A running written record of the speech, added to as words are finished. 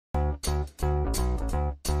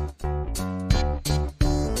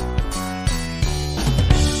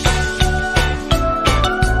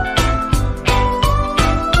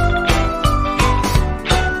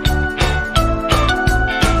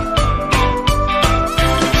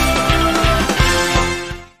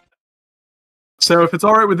So if it's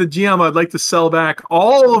all right with the GM, I'd like to sell back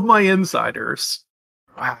all of my insiders.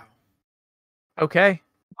 Wow. Okay.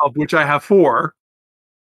 Of which I have 4.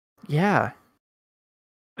 Yeah.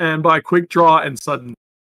 And by quick draw and sudden.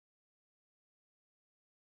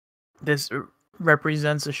 This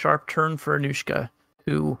represents a sharp turn for Anushka,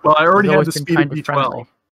 who well, I already has have always the been speed kind of of friendly. D12.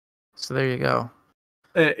 So there you go.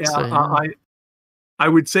 I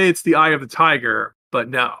would say it's the eye of the tiger, but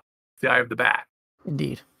no, it's the eye of the bat.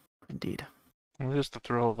 Indeed. Indeed. Just the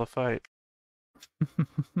thrill of the fight.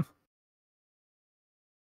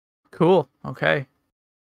 Cool. Okay.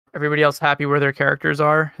 Everybody else happy where their characters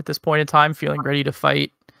are at this point in time, feeling ready to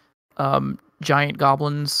fight giant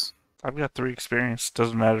goblins? I've got 3 experience.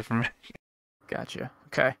 Doesn't matter for me. Gotcha.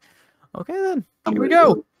 Okay. Okay then. Here we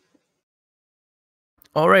go.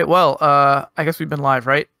 All right. Well, I guess we've been live,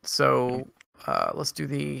 right? So let's do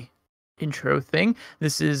the intro thing.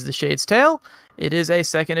 This is The Shade's Tale. It is a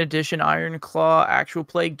 2nd edition Ironclaw actual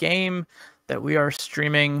play game that we are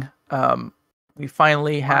streaming. We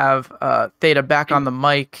finally have Theta back on the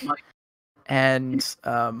mic, and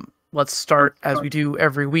let's start, as we do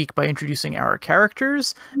every week, by introducing our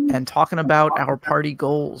characters and talking about our party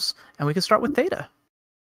goals. And we can start with Theta.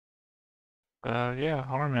 Yeah,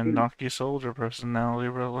 Harmon, Donkey Soldier, personality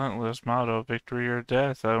relentless, motto, victory or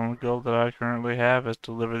death. The only goal that I currently have is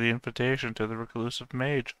deliver the invitation to the reclusive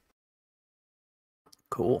mage.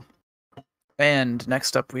 Cool. And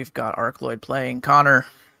next up, we've got Arcloyd playing Connor.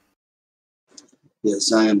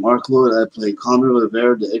 Yes, I am Arcloyd. I play Connor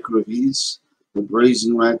Lever de Ecrivis, the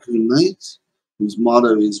Brazen Raccoon Knight, whose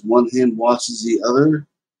motto is one hand washes the other.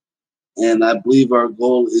 And I believe our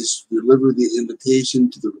goal is to deliver the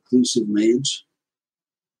invitation to the reclusive mage.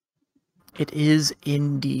 It is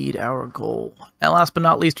indeed our goal. And last but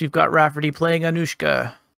not least, we've got Rafferty playing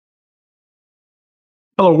Anushka.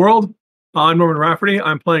 Hello, world. I'm Norman Rafferty.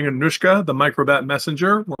 I'm playing Anushka, the Microbat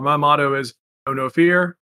Messenger, where my motto is know no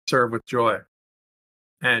fear, serve with joy.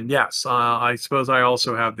 And yes, I suppose I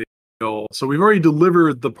also have the goal. So we've already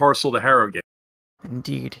delivered the parcel to Harrogate.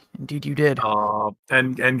 Indeed. Indeed you did.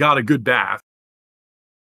 And got a good bath.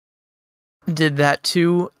 Did that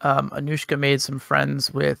too. Anushka made some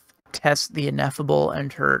friends with Tess the Ineffable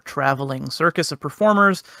and her traveling circus of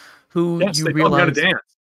performers who yes, you they realized... got to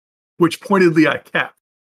dance, which pointedly I kept.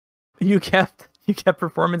 You kept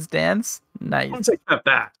performance dance? Nice. Once I kept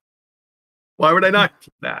that. Why would I not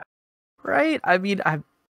keep that? Right? I mean,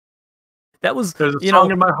 that was... There's a song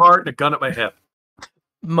in my heart and a gun at my hip.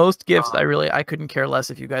 Most gifts, I couldn't care less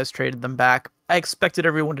if you guys traded them back. I expected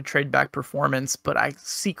everyone to trade back performance, but I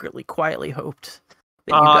secretly, quietly hoped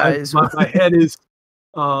that you guys... my head is...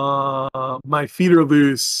 my feet are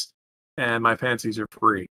loose and my fancies are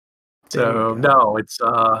free. So no, it's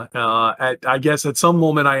I guess at some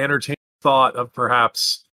moment I entertained the thought of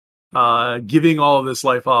perhaps giving all of this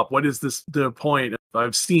life up. What is the point?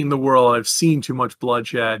 I've seen the world. I've seen too much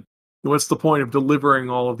bloodshed. What's the point of delivering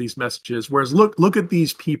all of these messages? Whereas look at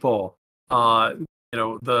these people. They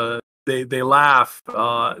laugh,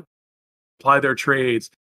 apply their trades.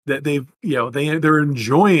 That they're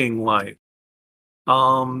enjoying life.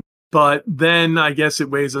 But then I guess it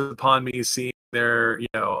weighs upon me seeing their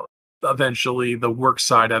eventually the work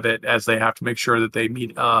side of it, as they have to make sure that they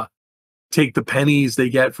take the pennies they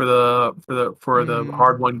get for the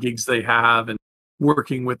hard won gigs they have, and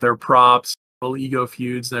working with their props, little ego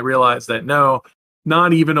feuds. And I realized that no,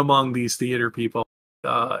 not even among these theater people,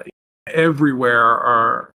 everywhere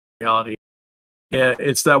are reality.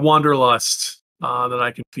 It's that wanderlust that I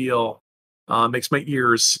can feel, makes my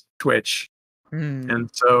ears twitch. And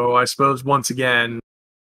so I suppose once again,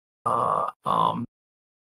 I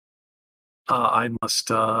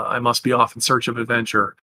must be off in search of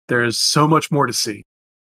adventure. There's so much more to see.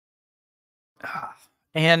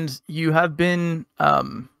 And you have been,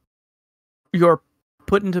 you're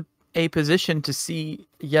put into a position to see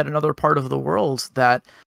yet another part of the world that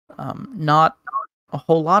not a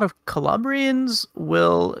whole lot of Calabrians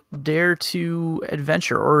will dare to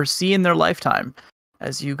adventure or see in their lifetime,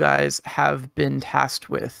 as you guys have been tasked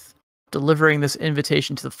with delivering this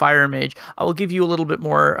invitation to the Fire Mage. I will give you a little bit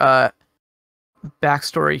more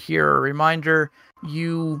backstory here. A reminder,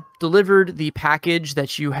 you delivered the package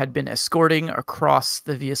that you had been escorting across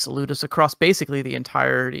the Via Salutis, across basically the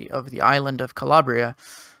entirety of the island of Calabria,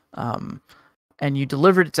 and you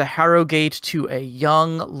delivered it to Harrogate to a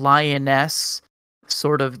young lioness,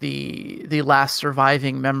 sort of the last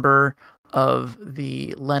surviving member of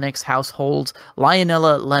the Lennox household,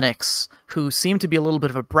 Lionella Lennox, who seemed to be a little bit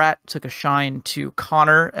of a brat, took a shine to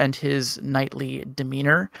Connor and his knightly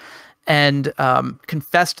demeanor, and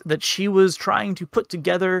confessed that she was trying to put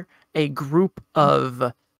together a group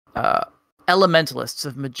of elementalists,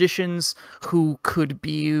 of magicians who could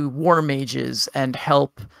be war mages and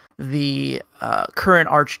help the current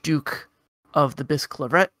Archduke of the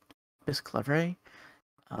Bisclavret.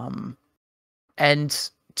 And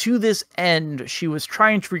to this end, she was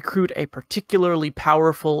trying to recruit a particularly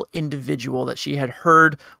powerful individual that she had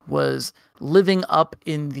heard was living up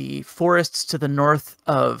in the forests to the north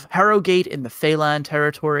of Harrogate in the Phelan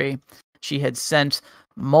territory. She had sent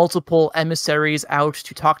multiple emissaries out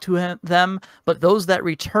to talk to them, but those that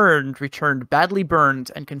returned badly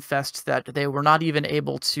burned and confessed that they were not even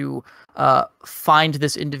able to find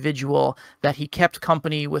this individual, that he kept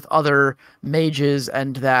company with other mages,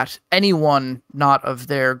 and that anyone not of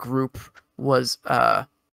their group was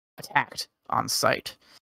attacked on sight.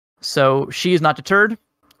 So she is not deterred,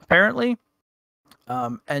 apparently,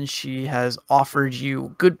 and she has offered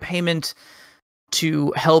you good payment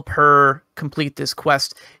to help her complete this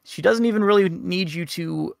quest. She doesn't even really need you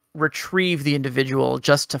to retrieve the individual,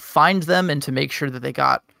 just to find them and to make sure that they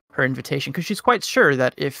got her invitation, because she's quite sure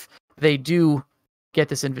that if they do get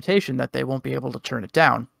this invitation, that they won't be able to turn it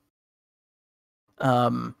down.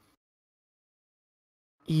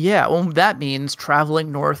 Yeah, well, that means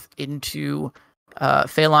traveling north into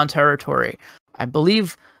Phelan territory. I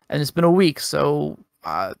believe, and it's been a week, so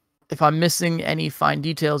if I'm missing any fine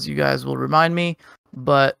details, you guys will remind me.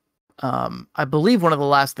 But I believe one of the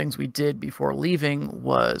last things we did before leaving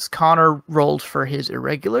was Connor rolled for his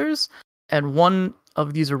irregulars, and one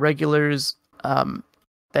of these irregulars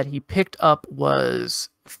that he picked up was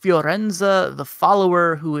Fiorenza, the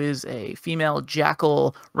follower, who is a female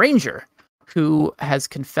jackal ranger, who has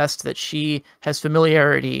confessed that she has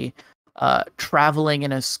familiarity traveling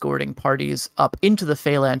and escorting parties up into the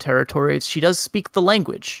Phelan territories. She does speak the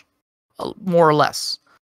language, more or less,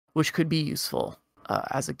 which could be useful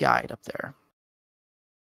as a guide up there.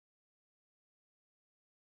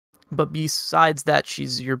 But besides that,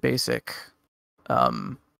 she's your basic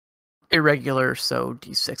irregular, so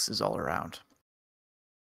D6 is all around.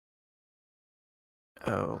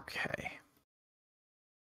 Okay.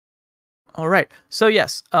 All right. So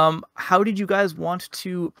yes, how did you guys want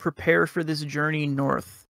to prepare for this journey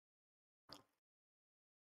north?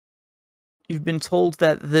 You've been told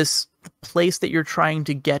that this place that you're trying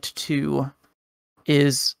to get to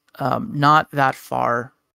is not that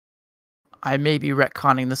far. I may be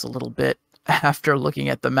retconning this a little bit after looking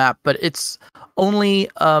at the map, but it's only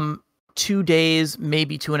 2 days,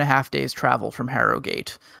 maybe 2.5 days travel from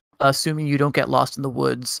Harrogate, assuming you don't get lost in the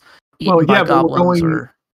woods, eaten by goblins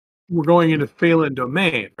we're going into Phelan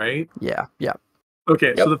Domain, right? Yeah.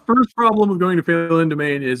 Okay, so the first problem of going to Phelan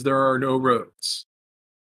Domain is there are no roads.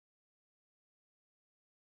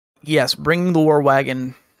 Yes, bringing the war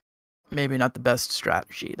wagon, maybe not the best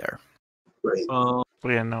strategy there. Right.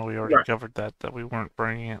 We already covered that we weren't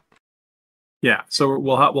bringing it. Yeah, so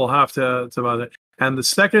we'll have to about that. And the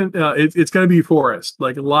second, it's going to be forest,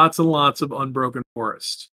 like lots and lots of unbroken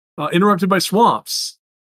forest, interrupted by swamps.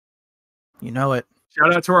 You know it.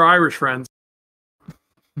 Shout out to our Irish friends.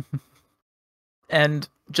 And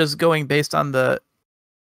just going based on the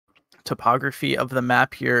topography of the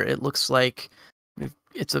map here, it looks like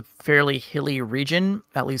it's a fairly hilly region,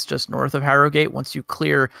 at least just north of Harrogate, once you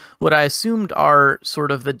clear what I assumed are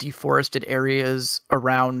sort of the deforested areas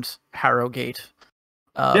around Harrogate.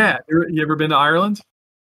 Yeah, you ever been to Ireland?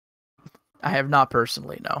 I have not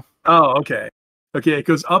personally, no. Oh, okay. Okay, it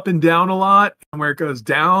goes up and down a lot, and where it goes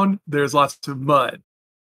down, there's lots of mud.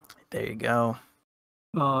 There you go.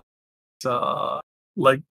 So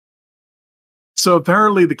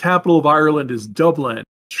apparently the capital of Ireland is Dublin,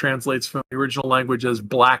 which translates from the original language as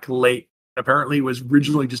Black Lake. Apparently it was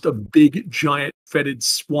originally just a big, giant, fetid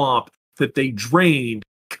swamp that they drained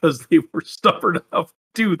because they were stubborn enough to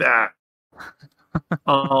do that.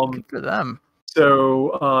 Good for them.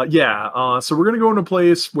 So so we're gonna go into a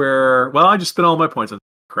place where, I just spent all my points on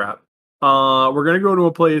crap. We're gonna go to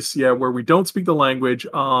a place, where we don't speak the language.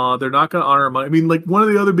 They're not gonna honor money. I mean, like, one of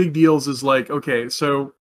the other big deals is like, okay,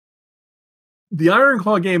 so the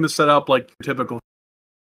Ironclaw game is set up like typical,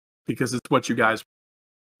 because it's what you guys.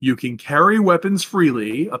 You can carry weapons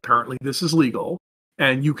freely. Apparently, this is legal,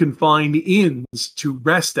 and you can find inns to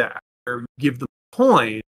rest at, or give them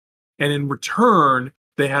coin, and in return,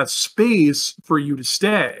 they have space for you to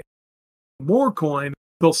stay. More coin,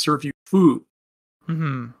 they'll serve you food.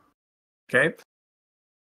 Mm-hmm. Okay.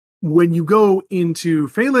 When you go into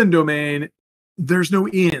Phelan Domain, there's no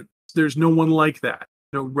inns. There's no one like that.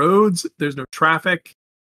 No roads. There's no traffic.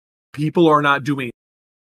 People are not doing it.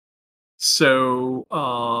 So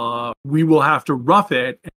we will have to rough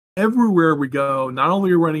it. And everywhere we go, not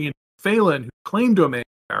only are we running into Phelan, who claim domain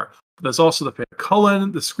there, there's also the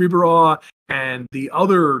Cullen, the Scriberaw, and the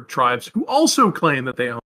other tribes who also claim that they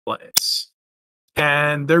own the place.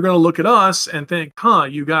 And they're going to look at us and think,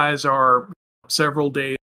 you guys are several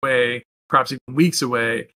days away, perhaps even weeks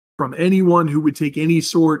away, from anyone who would take any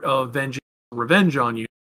sort of vengeance or revenge on you.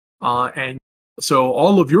 And so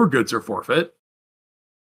all of your goods are forfeit.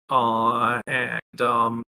 I'm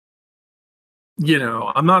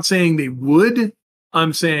not saying they would.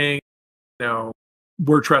 I'm saying,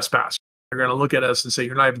 we're trespassers. They're going to look at us and say,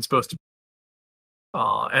 you're not even supposed to.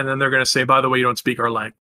 And then they're going to say, by the way, you don't speak our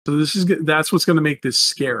language. So that's what's going to make this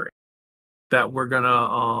scary. That we're going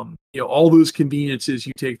to, all those conveniences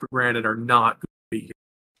you take for granted are not going to be here.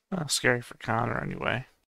 Scary for Connor, anyway.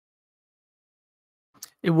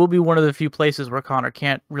 It will be one of the few places where Connor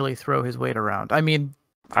can't really throw his weight around. I mean,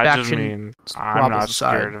 I just mean, I'm not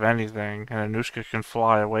scared of anything, and Anushka can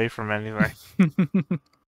fly away from anything.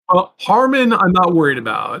 Well, Harmon, I'm not worried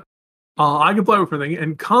about. I can fly with everything.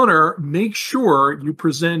 And Connor, make sure you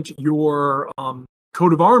present your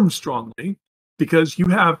coat of arms strongly, because this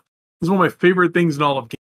is one of my favorite things in all of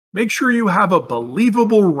games. Make sure you have a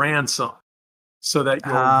believable ransom so that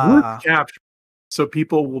you're worth capturing, so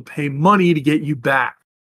people will pay money to get you back.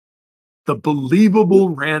 The believable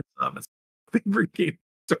ransom is my favorite game.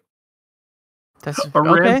 That's a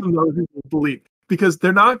ransom that other people believe, because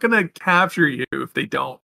they're not going to capture you if they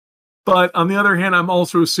don't. But on the other hand, I'm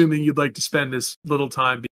also assuming you'd like to spend as little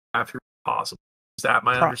time being captured as possible. Is that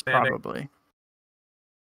my understanding? Probably.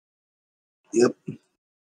 Yep.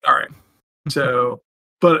 All right. So,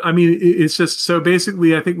 but I mean, it's just, so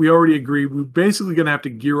basically, I think we already agree. We're basically going to have to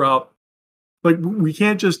gear up. Like, we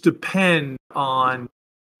can't just depend on,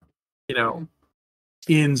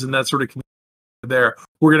 inns and that sort of community there.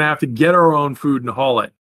 We're going to have to get our own food and haul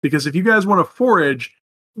it. Because if you guys want to forage,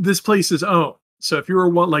 this place is owned. So if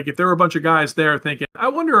if there were a bunch of guys there thinking, I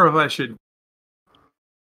wonder if I should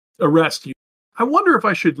arrest you. I wonder if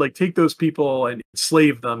I should take those people and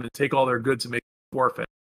enslave them and take all their goods and make them forfeit.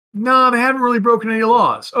 No, they haven't really broken any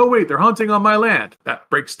laws. Oh wait, they're hunting on my land. That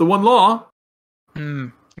breaks the one law. I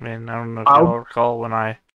mean, I don't know if y'all recall when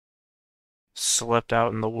I slept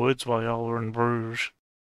out in the woods while y'all were in Bruges.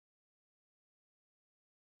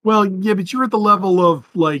 Well, yeah, but you're at the level of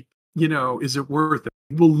is it worth it?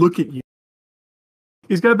 We'll look at you.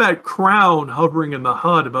 He's got that crown hovering in the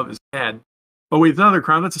HUD above his head. Oh wait, it's not a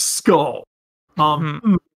crown, that's a skull. I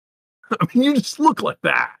mean, you just look like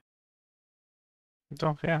that.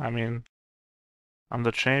 Yeah, I mean, I'm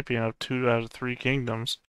the champion of 2 out of 3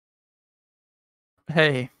 kingdoms.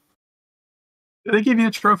 Hey. Did they give you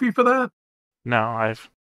a trophy for that? No,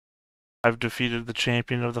 I've defeated the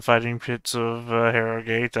champion of the fighting pits of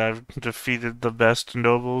Harrogate. I've defeated the best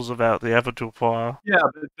nobles about the Aventurpois. Yeah,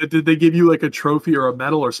 but did they give you a trophy or a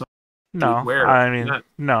medal or something? No,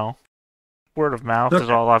 no. Word of mouth is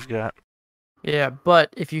all I've got. Yeah,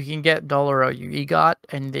 but if you can get Doloro, you EGOT,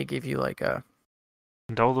 and they give you a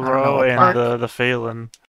Doloro and the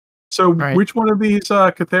Phelan. So which one of these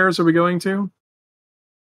Cathars are we going to?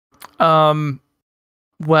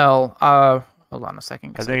 Well, hold on a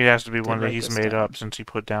second. I think it has to be one that he's made up, since he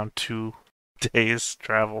put down 2 days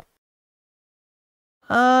travel.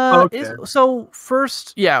 Okay. So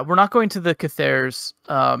first, we're not going to the Cathars.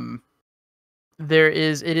 It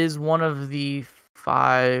is one of the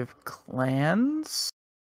 5 clans.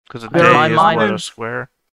 Because a day is what, a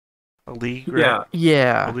square? A league, right?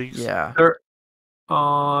 Yeah. There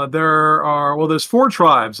are, there's 4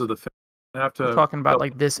 tribes of the family. We're talking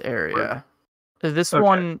about this area. This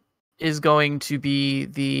one is going to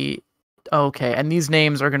be and these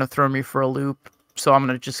names are going to throw me for a loop, so I'm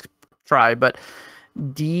going to just try, but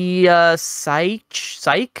Deasaich,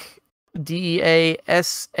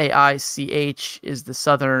 Deasaich is the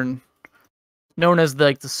southern, known as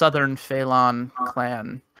the Southern Phelan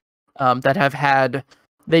clan, that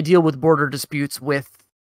they deal with border disputes with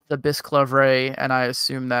the Bisclavre, and I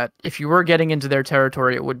assume that if you were getting into their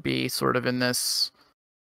territory, it would be sort of in this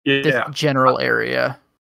general area.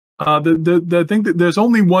 The thing that there's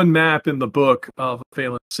only one map in the book of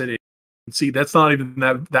Phelan City. See, that's not even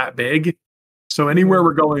that big. So anywhere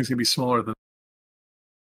we're going is gonna be smaller than.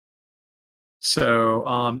 So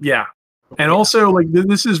and also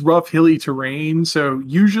this is rough hilly terrain. So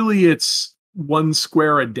usually it's 1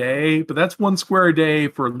 square a day, but that's 1 square a day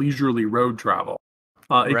for leisurely road travel.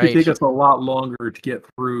 It could take us a lot longer to get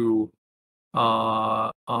through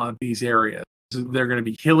these areas. They're going to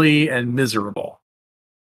be hilly and miserable.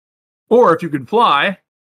 Or if you could fly,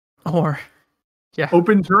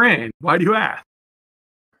 open terrain. Why do you ask?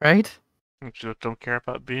 Right? I just don't care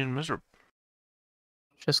about being miserable.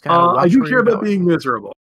 Just kind of. I do care about being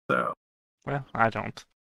miserable. So. Well, I don't.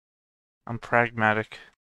 I'm pragmatic.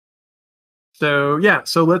 So yeah,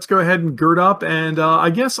 so let's go ahead and gird up, and I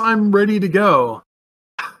guess I'm ready to go.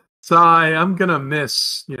 So I'm gonna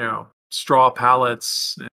miss, straw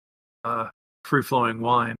pallets, and, free flowing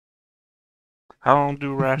wine. How long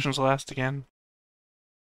do rations last again?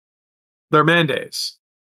 They're mandates.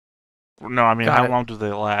 No, I mean, Got how it. long do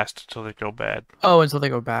they last until they go bad? Oh, until they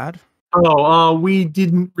go bad? Oh, we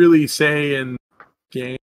didn't really say in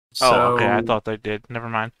game. Oh, okay. I So, thought they did. Never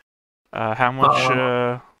mind. How much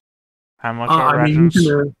are I mean, you rations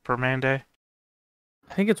can, per man day?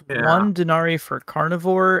 I think it's Yeah. 1 denarii for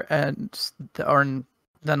carnivore, or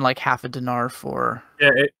then like half a dinar for.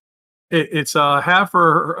 yeah, it's half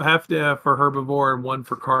for herbivore and 1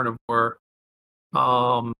 for carnivore.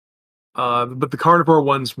 But the carnivore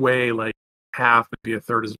ones weigh like half, maybe a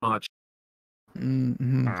third as much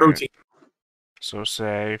Mm-hmm. All right. protein. So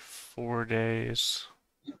say 4 days.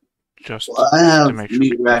 Just Well, I to have make sure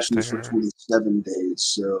meat we get rations for there. 27 days,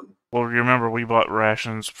 so Well, you remember we bought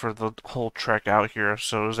rations for the whole trek out here.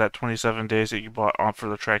 So is that 27 days that you bought on for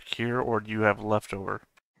the trek here, or do you have leftover?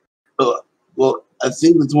 well, I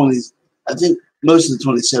think most of the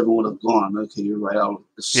 27 would have gone. Okay, you're right. I'll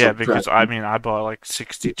Yeah, subtract. because I mean, I bought like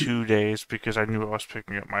 62 days because I knew I was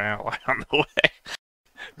picking up my ally on the way.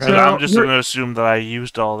 So I'm just we're- going to assume that I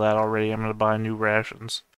used all that already. I'm going to buy new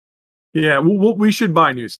rations. Yeah, we should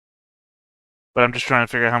buy new. But I'm just trying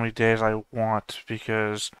to figure out how many days I want,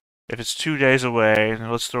 because if it's 2 days away, then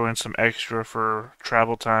let's throw in some extra for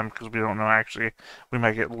travel time, because we don't know actually. We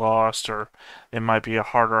might get lost, or it might be a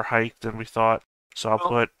harder hike than we thought. So I'll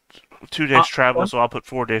put 2 days travel, so I'll put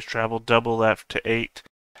 4 days travel, double that to 8,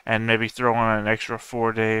 and maybe throw on an extra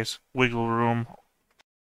 4 days, wiggle room.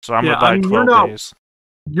 So I'm going to buy 12 days.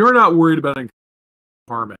 You're not worried about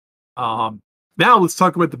environment. Now let's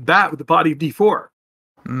talk about the bat with the body of D4.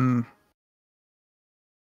 Mm.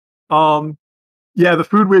 Yeah, the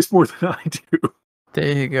food wastes more than I do.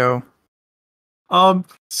 There you go.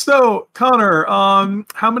 So Connor,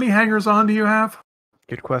 how many hangers on do you have?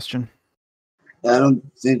 Good question. I don't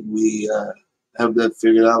think we have that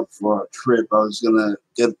figured out for our trip. I was gonna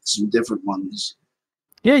get some different ones.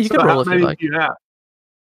 Yeah, you So could roll how if you many like. do you have?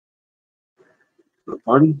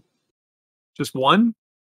 Pardon? Just one?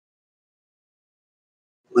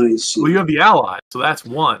 Let me see. Well, you have the ally, so that's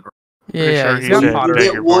one. Pretty Yeah, sure he's he got said You Potter. beg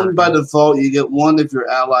get your one by pardon. default. You get one if your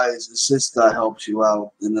ally's assist guy helps you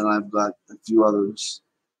out, and then I've got a few others.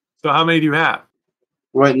 So how many do you have?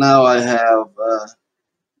 Right now, I have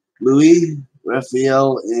Louis,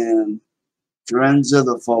 Raphael, and Firenze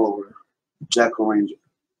the Follower, Jackal Ranger.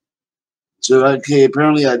 So, okay,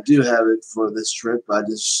 apparently I do have it for this trip. I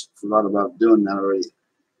just forgot about doing that already.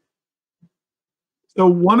 So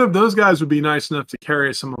one of those guys would be nice enough to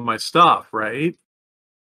carry some of my stuff, right?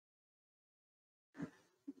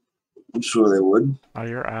 I'm sure they would. Are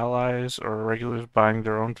your allies or regulars buying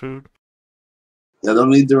their own food? They don't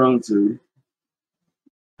need their own food.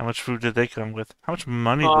 How much food did they come with? How much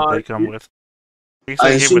money did they come with? He I said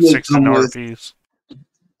he came assume with they 6 come dinar with- apiece.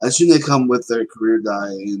 I assume they come with their career die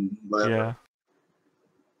and whatever. Yeah.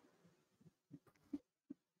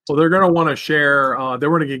 Well, they're going to want to share. They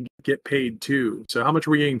want to get paid too. So how much are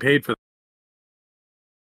we getting paid for?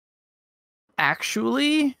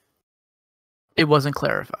 Actually, it wasn't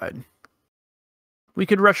clarified. We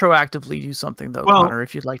could retroactively do something though, Well, Connor,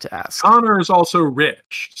 if you'd like to ask. Connor is also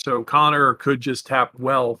rich, so Connor could just tap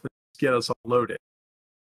wealth and get us unloaded.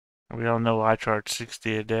 We all know I charge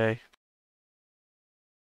 60 a day.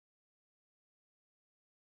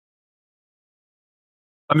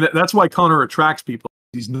 I mean, that's why Connor attracts people.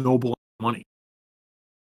 He's noble money.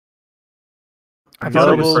 I thought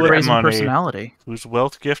it was Noble with praising money, personality. whose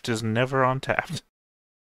wealth gift is never untapped.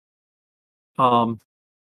 Well,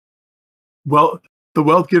 the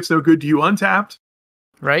wealth gift's no good to you untapped.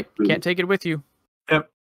 Right? Can't take it with you. Yep.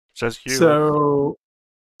 Says you.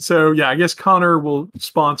 So yeah, I guess Connor will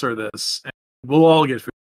sponsor this. And we'll all get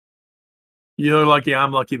food. You're lucky,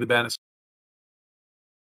 I'm lucky, the best.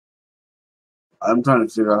 I'm trying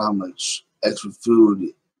to figure out how much extra food.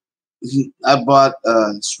 I bought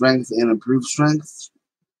strength and improved strength.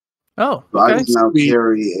 Oh, So I okay. can now Sweet.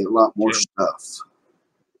 carry a lot more Yeah. stuff.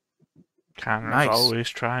 Connor's Nice. always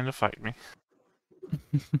trying to fight me.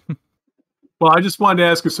 Well, I just wanted to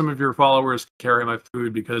ask if some of your followers can carry my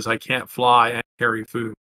food because I can't fly and carry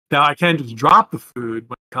food. Now I can just drop the food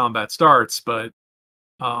when combat starts, but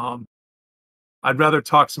I'd rather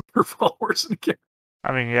talk to some of your followers and carry.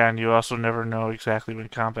 I mean, yeah, and you also never know exactly when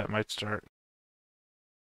combat might start.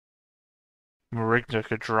 Marigna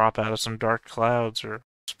could drop out of some dark clouds, or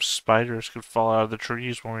some spiders could fall out of the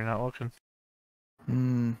trees when we're not looking.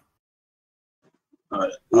 Hmm. All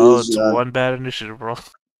right. Oh, Is it's one bad initiative roll.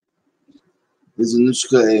 is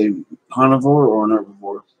Anushka a carnivore or an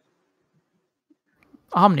herbivore?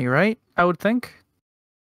 Omni, right? I would think.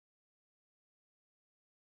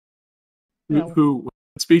 What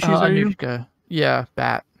species are you? Anushka. Yeah,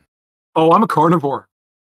 bat. Oh, I'm a carnivore.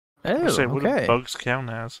 Oh, I say, what do okay. bugs count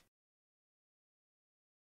as?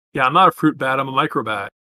 Yeah, I'm not a fruit bat. I'm a microbat.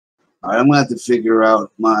 All right, I'm gonna have to figure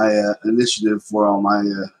out my initiative for all my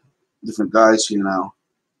different guys here now.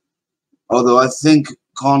 Although I think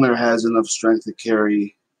Connor has enough strength to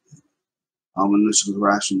carry Anushka's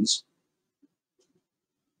rations.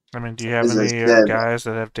 I mean, do you have As I any said, guys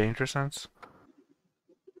that have danger sense?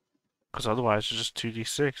 Because otherwise, it's just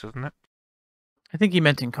 2d6, isn't it? I think he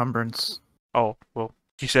meant encumbrance. Oh, well,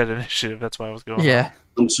 you said initiative. That's why I was going. Yeah.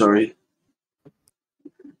 I'm sorry.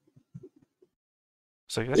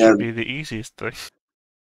 It's like, that Yeah. should be the easiest thing.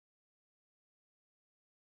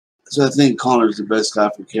 So I think Connor's the best guy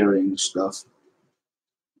for carrying stuff.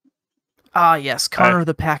 Ah, yes, Connor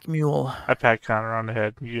the pack mule. I pat Connor on the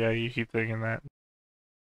head. Yeah, you keep thinking that.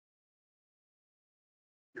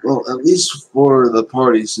 Well, at least for the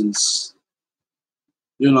party, since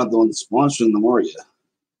you're not the one sponsoring them, are you?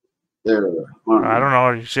 There, I don't know.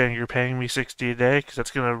 Are you saying you're paying me 60 a day? Because that's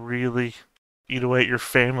going to really eat away at your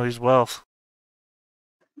family's wealth.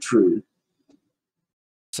 True.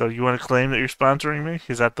 So you want to claim that you're sponsoring me?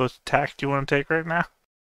 Is that the tact you want to take right now?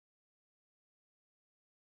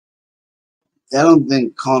 I don't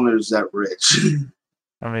think Connor's that rich.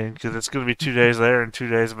 I mean, because it's going to be 2 days there and 2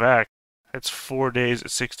 days back. It's 4 days at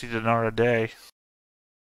 60 dinar a day.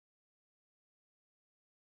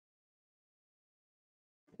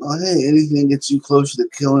 Well, hey, anything gets you closer to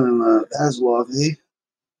killing Vaslov, hey?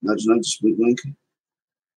 Nudge, nudge, wink, wink.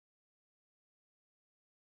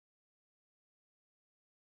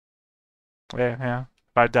 Yeah.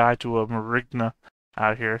 If I die to a Marigna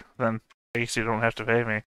out here, then at least you don't have to pay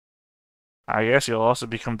me. I guess you'll also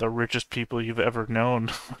become the richest people you've ever known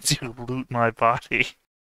once you loot my body.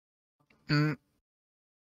 Mm.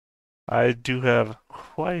 I do have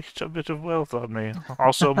quite a bit of wealth on me.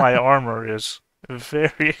 Also, my armor is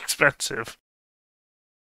very expensive.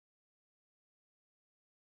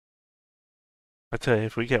 I tell you,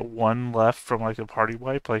 if we get one left from like a party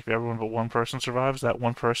wipe, like if everyone but one person survives, that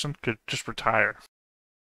one person could just retire.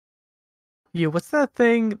 Yeah, what's that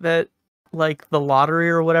thing that, like, the lottery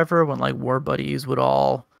or whatever, when, like, war buddies would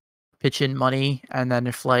all pitch in money, and then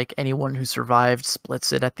if, like, anyone who survived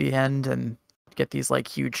splits it at the end and get these, like,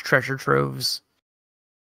 huge treasure troves.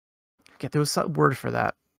 There was some word for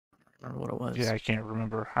that. I don't remember what it was. Yeah, I can't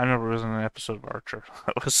remember. I remember it was in an episode of Archer.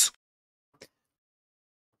 That was...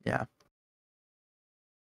 Yeah.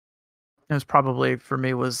 It was probably, for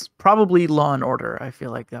me, was probably Law and Order. I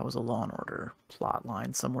feel like that was a Law and Order plot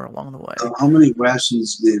line somewhere along the way. How many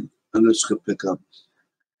rations did Anushka pick up?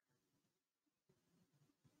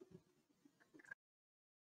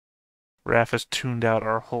 Raph has tuned out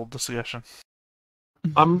our whole discussion.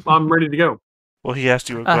 I'm ready to go. Well, he asked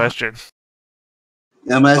you a question.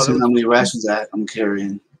 Yeah, I'm asking how many rations I'm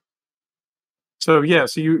carrying. So yeah,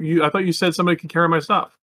 so you I thought you said somebody could carry my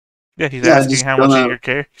stuff. Yeah, he's asking how much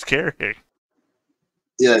he's carrying.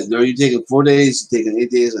 Yeah, are you taking 4 days? You taking 8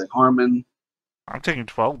 days like Harmon? I'm taking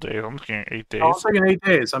 12 days. I'm taking 8 days. I'm taking 8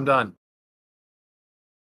 days. I'm done.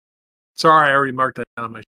 Sorry, I already marked that down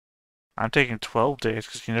on my. I'm taking 12 days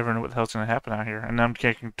because you never know what the hell's going to happen out here. And I'm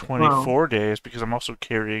taking 24 days because I'm also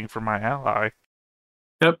carrying for my ally.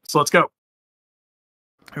 Yep, so let's go.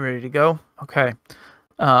 Ready to go? Okay.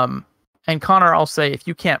 And Connor, I'll say, if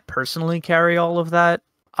you can't personally carry all of that,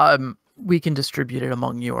 we can distribute it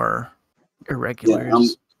among your irregulars.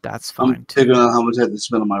 Yeah, that's fine I'm too. figuring out how much I have to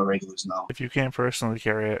spend on my regulars now. If you can't personally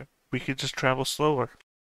carry it, we could just travel slower.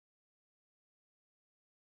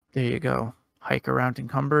 There you go. Hike around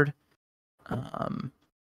encumbered.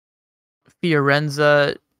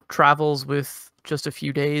 Fiorenza travels with just a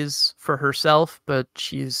few days for herself, but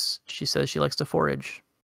she says she likes to forage.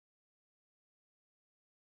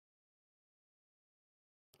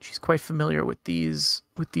 She's quite familiar with these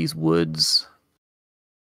woods.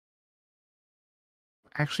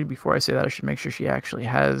 Actually, before I say that, I should make sure she actually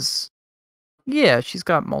has. Yeah, she's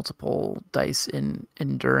got multiple dice in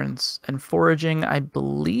endurance and foraging. I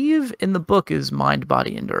believe in the book is mind,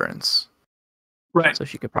 body, endurance. Right. So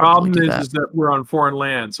she could probably do that. Is that we're on foreign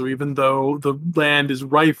land, so even though the land is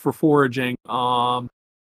rife for foraging, that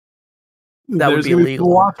would be illegal.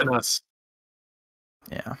 Watching us.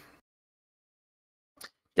 Yeah.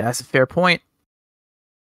 That's a fair point.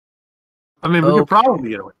 I mean, we could probably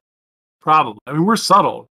get away. Probably. I mean, we're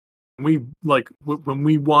subtle. We like when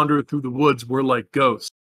we wander through the woods, we're like ghosts.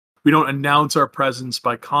 We don't announce our presence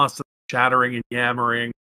by constantly chattering and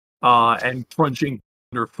yammering and crunching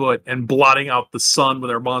underfoot and blotting out the sun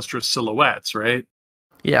with our monstrous silhouettes, right?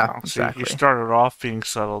 Yeah, Oh, exactly. See, you started off being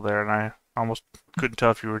subtle there, and I almost couldn't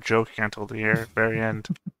tell if you were joking until the very end.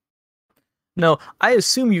 No, I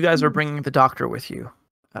assume you guys are bringing the doctor with you.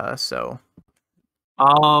 So.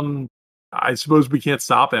 I suppose we can't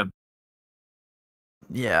stop him.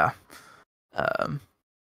 Yeah.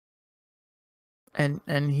 And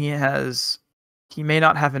he may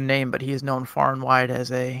not have a name, but he is known far and wide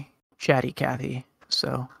as a chatty Cathy.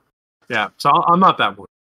 So. Yeah, so I'm not that worried.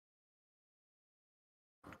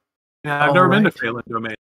 Yeah, I've never been to Phelan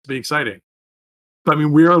Domain. It'll be exciting. I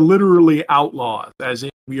mean, we are literally outlaws, as in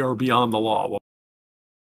we are beyond the law.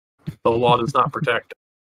 The law does not protect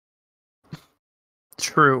us.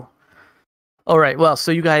 True. All right. Well,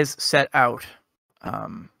 so you guys set out,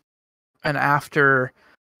 and after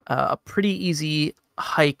a pretty easy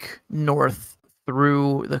hike north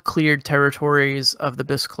through the cleared territories of the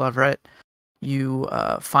Bisclavret, you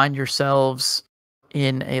find yourselves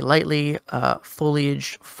in a lightly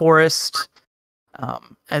foliaged forest.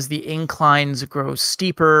 As the inclines grow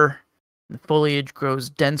steeper, the foliage grows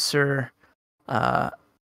denser.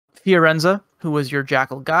 Fiorenza, who was your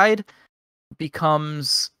jackal guide,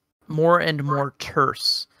 becomes more and more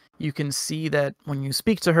terse. You can see that when you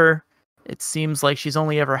speak to her, it seems like she's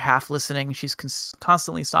only ever half listening. She's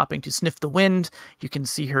constantly stopping to sniff the wind. You can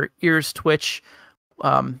see her ears twitch,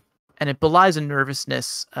 and it belies a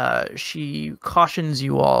nervousness. She cautions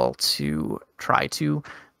you all to try to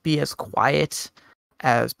be as quiet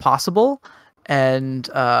as possible and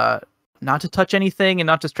not to touch anything and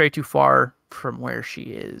not to stray too far from where she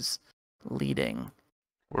is leading.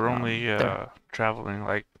 We're only traveling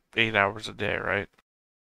like 8 hours a day, right?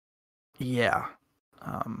 Yeah.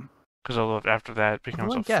 Because although after that it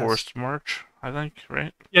becomes a forced march, I think,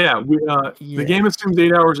 right? Yeah, the game assumes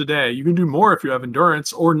 8 hours a day. You can do more if you have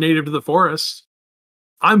endurance or native to the forest.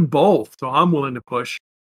 I'm both, so I'm willing to push.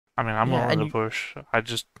 I mean, I'm willing to push. I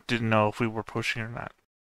just didn't know if we were pushing or not.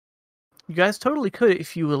 You guys totally could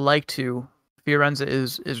if you would like to. Fiorenza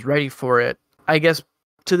is ready for it. I guess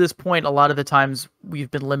to this point, a lot of the times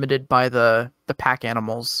we've been limited by the pack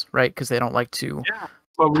animals, right? Because they don't like to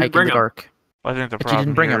hike in the dark. Well, I think the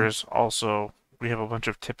problem here is also we have a bunch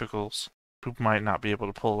of typicals who might not be able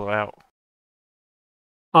to pull it out.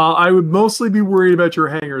 I would mostly be worried about your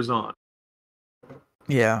hangers-on.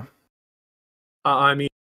 Yeah. I mean,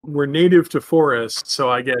 we're native to forest, so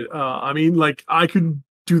I get. I mean, like I could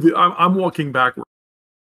do the. I'm walking backward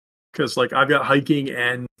because, like, I've got hiking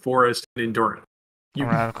and forest and endurance.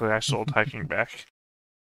 Ironically, I sold hiking back.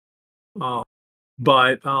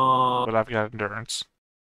 But I've got endurance.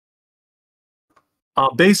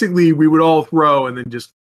 Basically, we would all throw and then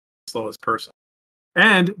just slowest person.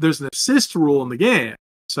 And there's an assist rule in the game,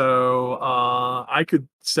 so I could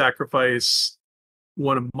sacrifice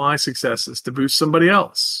one of my successes to boost somebody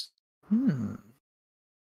else. I'm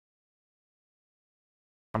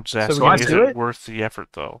just asking, is it worth the effort,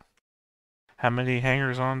 though? How many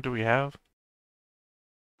hangers-on do we have?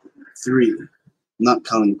 3, not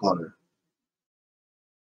counting Potter.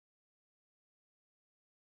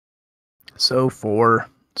 So 4,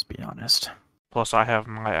 let's be honest. Plus, I have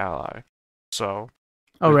my ally, so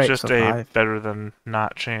it's just so a 5. better than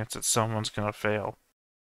not chance that someone's gonna fail.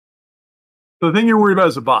 The thing you're worried about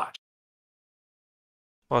is a botch.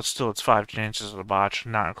 Well, it's 5 chances of a botch,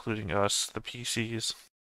 not including us, the PCs.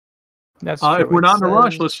 That's if we're not in a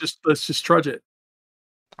rush, let's just trudge it.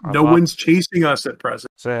 No one's chasing us at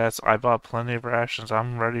present. So I bought plenty of rations.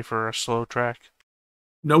 I'm ready for a slow track.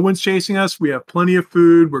 No one's chasing us. We have plenty of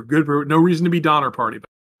food. We're good. No reason to be Donner Party about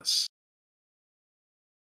this.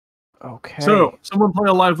 Okay. So, someone play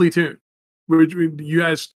a lively tune. You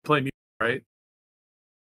guys play music, right?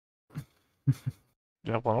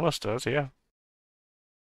 Yeah, one of us does, yeah.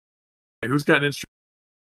 Who's got an instrument?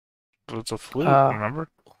 It's a flute, remember?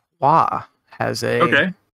 Hua has a... Okay.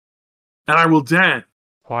 And I will dance.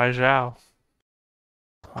 Hua Zhao.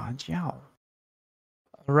 Hua Zhao.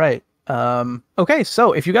 All right. Okay,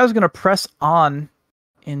 so if you guys are going to press on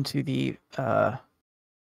into the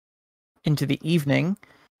evening,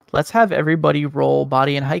 let's have everybody roll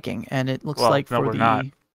body and hiking. And it looks like we're not.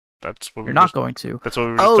 That's what you're not going to. That's what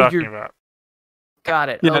we were just talking about. Got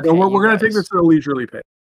it. Yeah, okay, we're going to take this at a leisurely pace.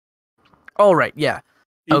 All right, yeah.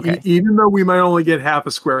 Okay. Even though we might only get half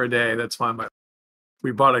a square a day, that's fine. But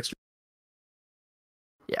we bought extra.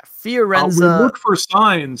 Yeah, Fiorenza. We look for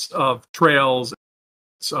signs of trails,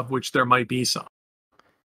 of which there might be some.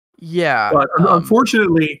 Yeah. But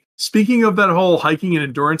unfortunately, speaking of that whole hiking and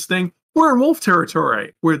endurance thing, We're in wolf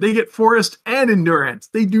territory where they get forest and endurance.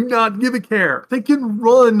 They do not give a care. They can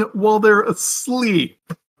run while they're asleep.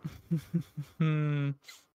 Yeah,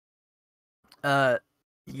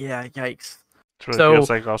 yikes. So it So- feels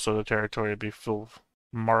like also the territory would be full of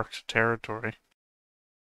marked territory.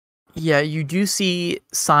 Yeah, you do see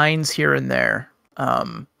signs here and there.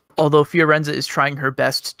 Although Fiorenza is trying her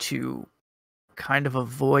best to kind of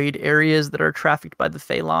avoid areas that are trafficked by the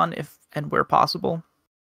Phaelon if and where possible.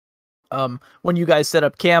 When you guys set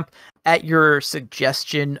up camp, at your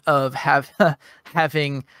suggestion of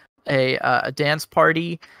having a dance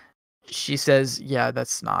party, she says, "Yeah,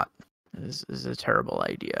 this is a terrible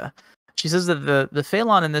idea." She says that the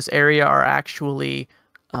Phaelon in this area are actually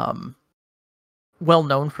well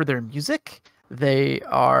known for their music. They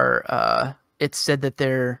are. It's said that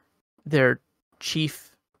their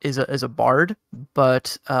chief is a bard,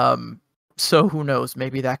 but so who knows?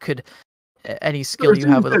 Maybe that could any skill you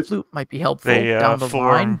have with a flute might be helpful They down the form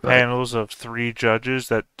line. But panels of 3 judges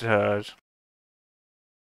that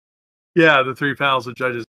Yeah, the 3 panels of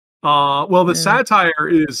judges. Well, the Yeah. satire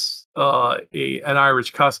is an Irish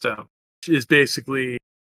custom, which is basically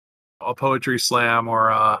a poetry slam or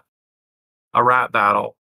a rap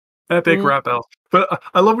battle, epic Mm. rap battle. But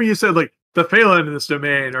I love when you said like the Phaelon in this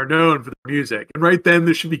domain are known for their music, and right then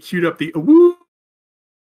there should be queued up the woo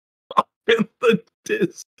in the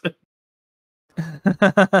distance.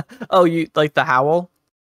 oh, you like the howl?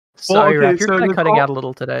 Sorry, okay, Raph, you're so kind of there's cutting all- out a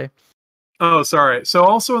little today. Oh, sorry. So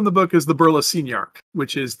also in the book is the Burlesignac,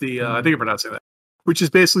 which is the I think I'm pronouncing that, which is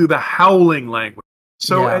basically the howling language.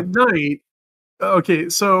 So Yeah. at night, okay,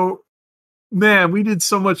 so man, we did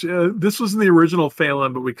so much. This was in the original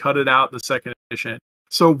Phelan, but we cut it out in the second edition.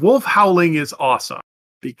 So wolf howling is awesome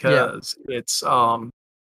because it's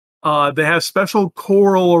they have special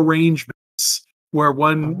choral arrangements where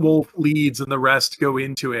one wolf leads and the rest go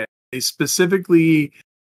into it. They specifically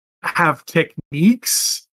have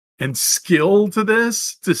techniques and skill to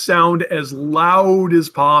this to sound as loud as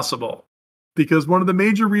possible. Because one of the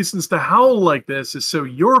major reasons to howl like this is so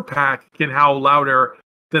your pack can howl louder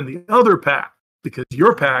than the other pack, because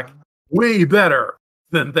your pack way better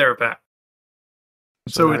than their pack.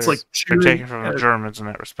 So it's like they're cheering taken from the at- Germans in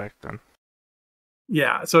that respect. Then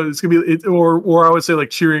yeah. So it's gonna be or I would say like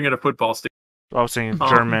cheering at a football stadium. I was thinking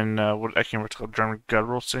German. What I can't remember what's called, German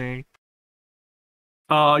guttural singing.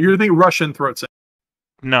 You're thinking Russian throat singing.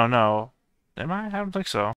 No. Am I? I don't think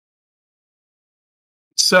so.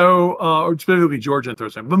 So, or specifically Georgian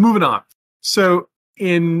throat singing. But moving on. So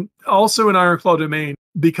also in Ironclaw domain,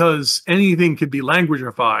 because anything could be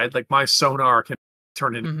languageified, like my sonar can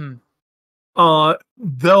turn into.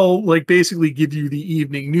 They'll like basically give you the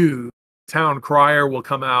evening news. Town crier will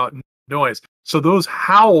come out and noise. So those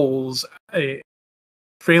howls, a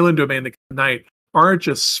Phelan domain the night, aren't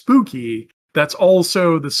just spooky. That's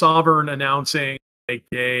also the sovereign announcing like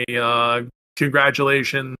a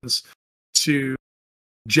congratulations to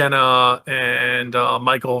Jenna and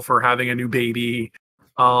Michael for having a new baby.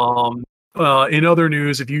 In other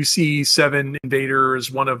news, if you see 7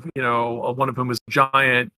 invaders, one of whom is a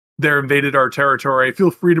giant, they're invaded our territory,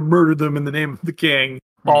 feel free to murder them in the name of the king.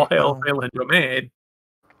 All hail Phelan domain.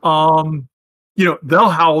 They'll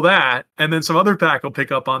howl that, and then some other pack will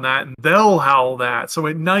pick up on that, and they'll howl that. So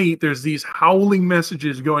at night, there's these howling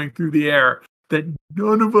messages going through the air that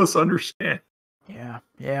none of us understand.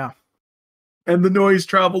 Yeah. And the noise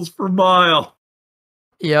travels for a mile.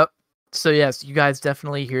 Yep. So yes, you guys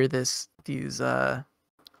definitely hear these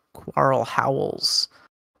quarrel howls.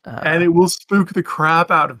 And it will spook the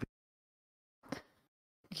crap out of them.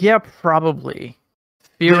 Yeah, probably.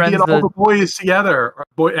 They get all Fiorenza, the boys together,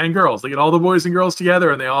 boy and girls. They get all the boys and girls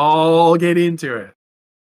together, and they all get into it.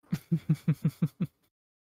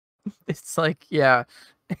 it's like a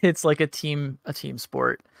team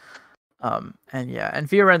sport. And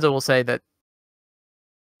Fiorenza will say that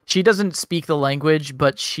she doesn't speak the language,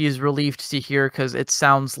 but she's relieved to hear because it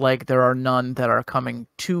sounds like there are none that are coming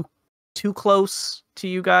too close to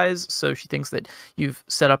you guys. So she thinks that you've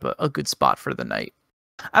set up a good spot for the night.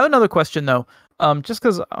 I have another question though. Just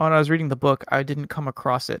because when I was reading the book, I didn't come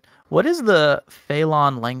across it. What is the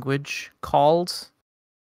Phaelon language called?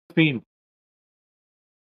 Fiend.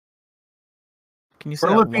 Can you say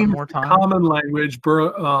that one Burlefiend more is the time? common language.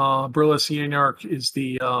 Burlesignac is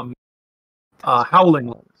the howling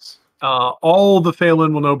language. All the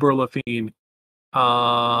Phelan will know Burlefiend.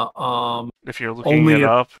 If you're looking Only it if-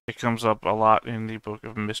 up, it comes up a lot in the Book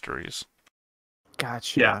of Mysteries.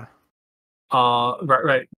 Gotcha. Yeah.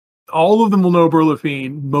 Right. All of them will know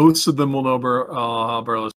Burlefiend. Most of them will know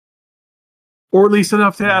Burles, or at least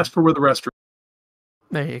enough to ask for where the rest are.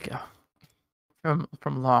 There you go.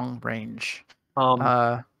 from long range.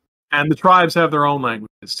 And the tribes have their own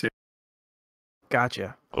languages too.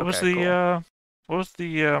 Gotcha. What was Okay, cool. what was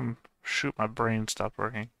the shoot, my brain stopped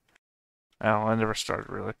working. Oh, I never started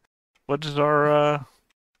really. What is our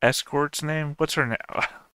escort's name? What's her name?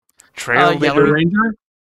 Trail yeah, leader? Ranger?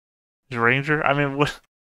 Ranger? I mean,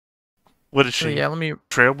 what is she? Yeah, let me.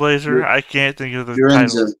 Trailblazer? I can't think of the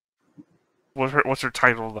title. What's her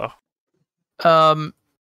title though?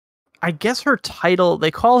 I guess her title, they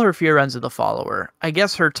call her Fiorenza the Follower. I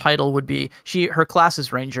guess her title would be her class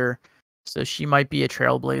is Ranger, so she might be a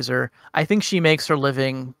trailblazer. I think she makes her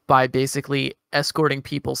living by basically escorting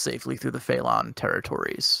people safely through the Phelan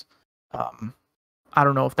territories. I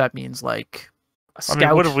don't know if that means like a scout. I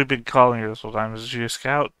mean, what have we been calling her this whole time? Is she a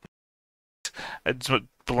scout? I just went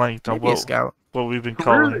blanked on Maybe a scout. What we've been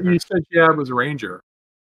calling her. You said she was a ranger.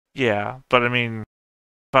 Yeah, but I mean,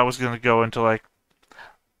 if I was gonna go into like,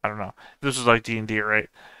 I don't know, this is like D&D, right?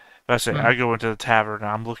 If I say I go into the tavern and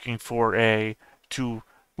I'm looking for to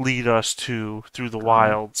lead us through the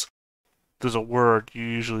wilds, there's a word you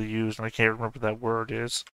usually use, and I can't remember what that word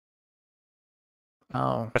is.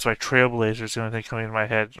 Oh. That's why Trailblazer is the only thing coming in my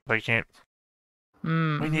head. I can't.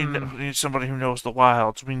 We need somebody who knows the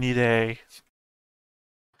wilds. We need a.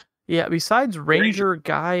 Yeah, besides Ranger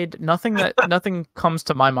Guide, nothing comes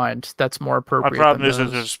to my mind that's more appropriate. My problem is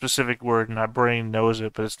that there's a specific word and my brain knows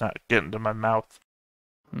it, but it's not getting to my mouth.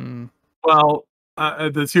 Well,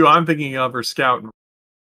 the two I'm thinking of are Scout and...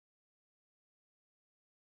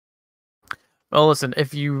 Well, listen,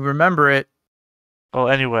 if you remember it... Well,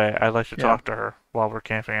 anyway, I'd like to talk to her while we're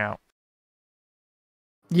camping out.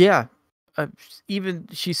 Yeah. Even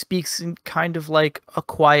she speaks in kind of like a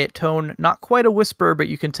quiet tone, not quite a whisper, but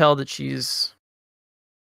you can tell that she's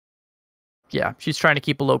trying to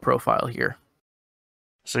keep a low profile here.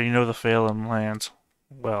 So you know the Phelan lands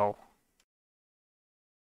well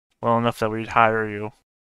enough that we'd hire you.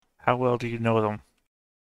 How well do you know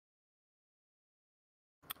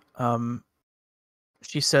them?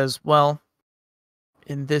 She says, well,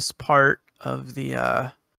 in this part of the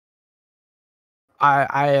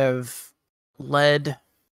I have led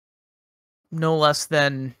no less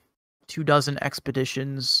than 24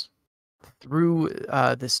 expeditions through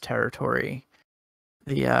this territory.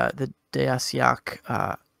 The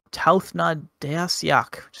Deasiak, Tauthna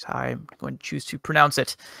Deasiak, which is how I'm going to choose to pronounce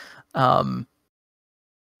it.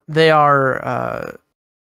 They are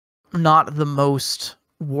not the most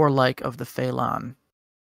warlike of the Phelan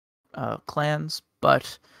clans,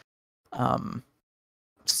 but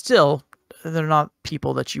still, they're not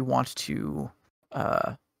people that you want to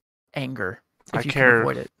anger if you can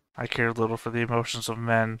avoid it. I care little for the emotions of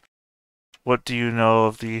men. What do you know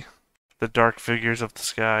of the dark figures of the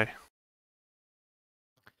sky?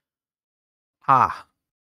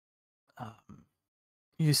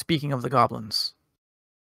 You speaking of the goblins.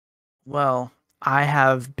 Well, I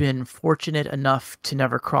have been fortunate enough to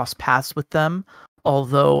never cross paths with them,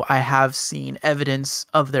 although I have seen evidence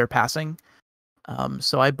of their passing.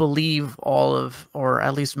 So I believe or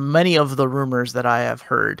at least many of the rumors that I have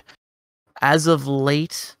heard. As of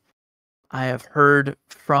late, I have heard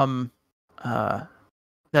from that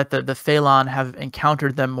the Phelan have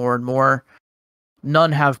encountered them more and more.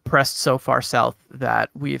 None have pressed so far south that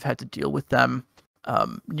we've had to deal with them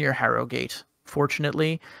near Harrowgate,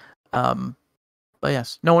 fortunately. But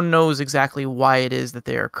yes, no one knows exactly why it is that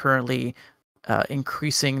they are currently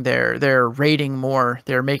increasing their raiding more.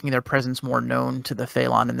 They're making their presence more known to the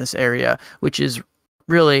Phelan in this area, which is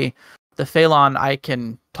really the Phelan I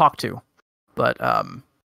can talk to, but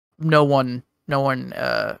no one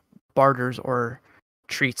barters or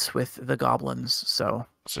treats with the goblins. So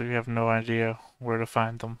you have no idea where to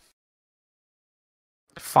find them.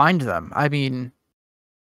 Find them? I mean,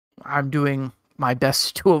 I'm doing my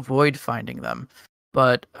best to avoid finding them,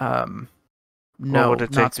 but no. What would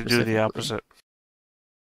it take to do the opposite?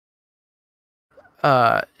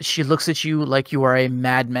 She looks at you like you are a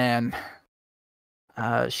madman.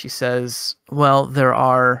 She says, well, there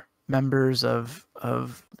are members of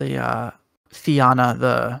the Fianna,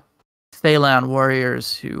 the Phelan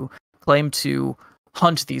warriors, who claim to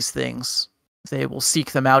hunt these things. They will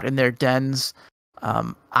seek them out in their dens.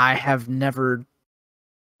 I have never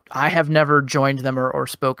joined them or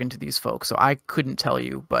spoken to these folks, so I couldn't tell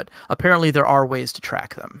you, but apparently there are ways to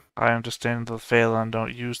track them. I understand the Phelan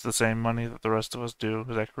don't use the same money that the rest of us do.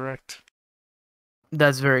 Is that correct?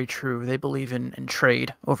 That's very true. They believe in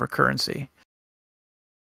trade over currency.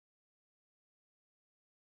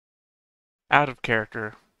 Out of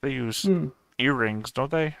character. They use earrings,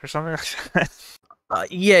 don't they? Or something like that?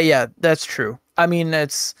 Yeah, that's true. I mean,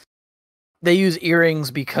 they use earrings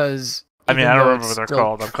because I mean, even I don't though remember it's what they're still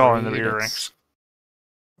called. I'm calling them trade, earrings.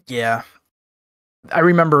 Yeah. I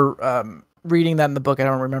remember reading that in the book. I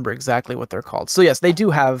don't remember exactly what they're called. So yes, they do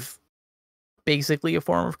have basically a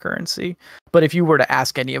form of currency. But if you were to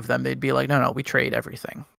ask any of them, they'd be like, no, we trade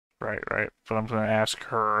everything. Right. But I'm going to ask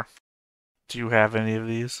her, do you have any of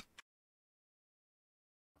these?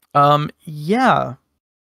 Yeah,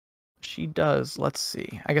 she does. Let's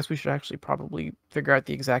see. I guess we should actually probably figure out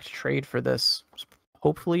the exact trade for this,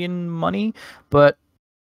 hopefully in money. But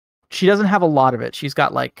she doesn't have a lot of it. She's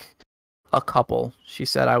got like a couple. She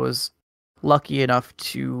said I was lucky enough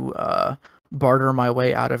to barter my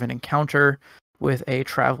way out of an encounter with a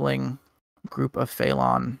traveling group of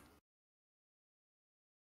Phalon.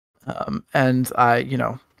 And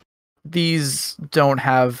these don't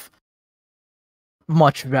have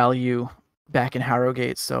much value back in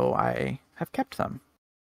Harrogate, so I have kept them.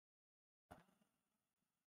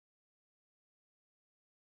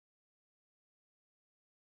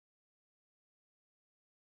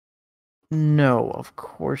 No, of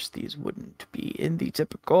course these wouldn't be in the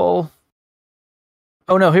typical...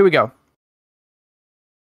 Oh no, here we go.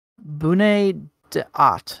 Bune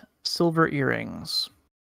d'At, silver earrings.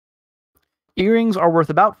 Earrings are worth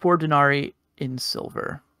about 4 denarii in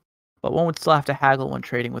silver, but one would still have to haggle when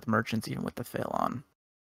trading with merchants, even with the Phalon.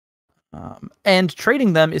 And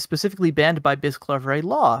trading them is specifically banned by Bisclavre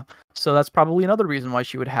law, so that's probably another reason why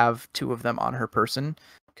she would have 2 of them on her person,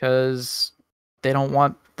 because they don't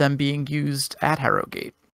want them being used at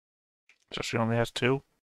Harrogate. So she only has 2?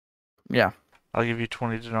 Yeah. I'll give you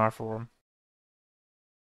 20 dinar for them.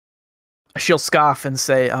 She'll scoff and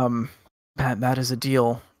say, that is a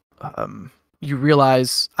deal. You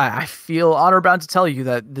realize I feel honor bound to tell you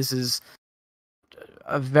that this is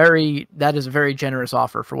a very generous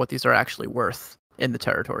offer for what these are actually worth in the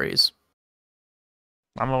territories.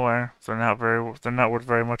 I'm aware. They're not worth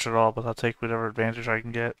very much at all, but I'll take whatever advantage I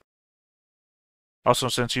can get. Also,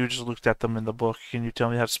 since you just looked at them in the book, can you tell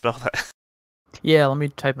me how to spell that? Yeah, let me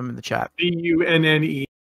type them in the chat. BUNNE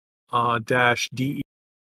 -DE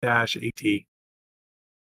 -AT.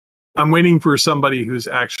 I'm waiting for somebody who's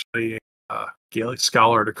actually a Gaelic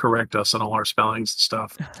scholar to correct us on all our spellings and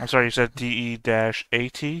stuff. I'm sorry, you said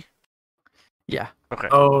DE-AT? Yeah. Okay.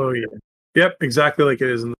 Oh, yeah. Yep, exactly like it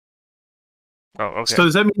is in the... Oh, okay. So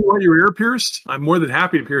does that mean you want your ear pierced? I'm more than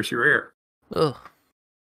happy to pierce your ear. Ugh.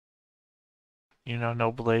 You know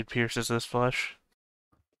no blade pierces this flesh?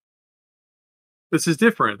 This is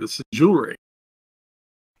different. This is jewelry.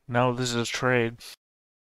 No, this is a trade.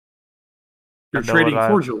 You're trading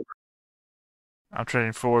for jewelry. I'm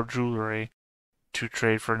trading for jewelry to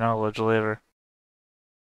trade for knowledge later.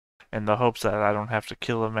 In the hopes that I don't have to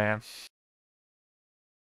kill a man.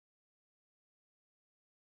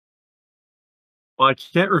 Well, I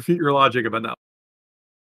can't refute your logic about that.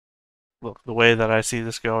 Look, the way that I see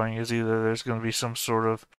this going is either there's going to be some sort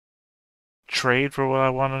of trade for what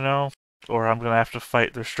I want to know, or I'm going to have to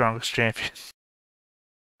fight their strongest champion.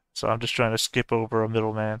 So I'm just trying to skip over a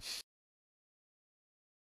middleman.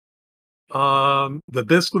 The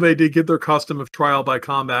Bisclavе did get their custom of trial by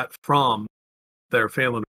combat from their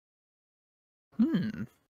Phalon.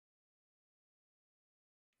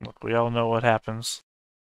 Look, we all know what happens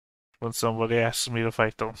when somebody asks me to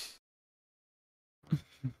fight them.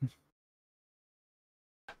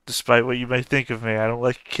 Despite what you may think of me, I don't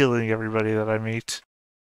like killing everybody that I meet.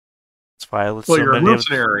 That's why I let so you're many a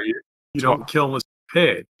mercenary. You don't kill unless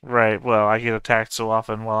you're paid. Right, well, I get attacked so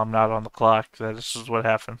often while I'm not on the clock that this is what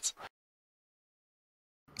happens.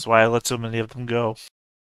 That's why I let so many of them go.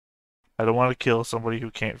 I don't want to kill somebody who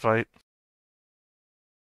can't fight.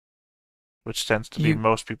 Which tends to be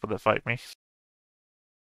most people that fight me.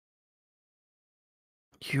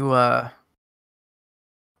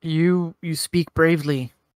 You speak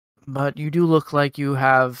bravely, but you do look like you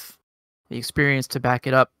have the experience to back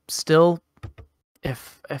it up. Still,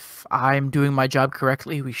 if I'm doing my job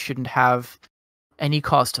correctly, we shouldn't have any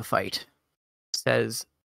cause to fight, says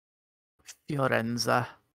Fiorenza.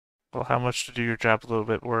 Well, how much to do your job a little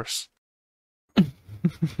bit worse?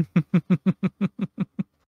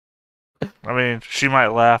 I mean, she might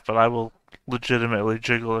laugh, but I will legitimately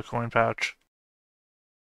jiggle a coin pouch.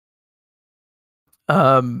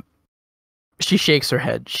 She shakes her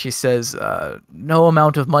head. She says, no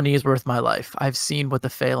amount of money is worth my life. I've seen what the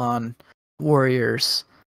Phalon warriors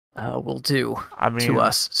will do to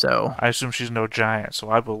us, so... I assume she's no giant, so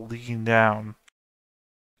I will lean down.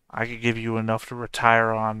 I could give you enough to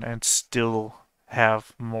retire on and still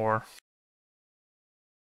have more.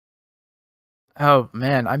 Oh,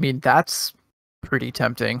 man. I mean, that's pretty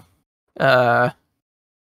tempting. I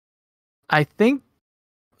think...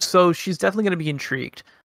 So she's definitely going to be intrigued.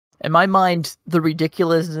 In my mind, the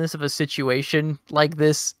ridiculousness of a situation like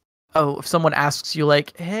this, if someone asks you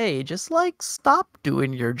like, hey, just like stop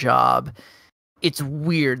doing your job, it's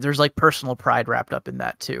weird. There's like personal pride wrapped up in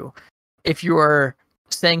that too. If you're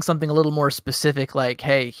saying something a little more specific, like,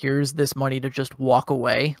 hey, here's this money to just walk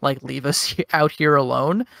away, like leave us out here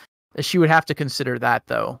alone, she would have to consider that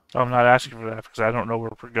though. I'm not asking for that because I don't know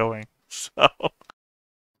where we're going. So I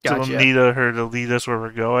don't Gotcha. need her to lead us where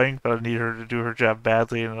we're going, but I need her to do her job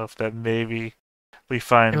badly enough that maybe we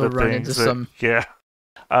find It'll the run things into that, some... yeah.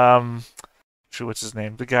 Shoot, what's his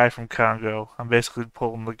name? The guy from Congo. I'm basically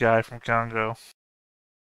pulling the guy from Congo.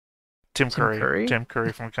 Tim Curry? Tim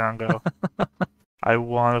Curry from Congo. I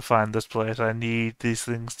want to find this place. I need these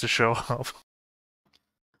things to show up.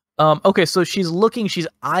 Okay, so she's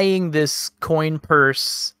eyeing this coin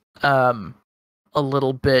purse a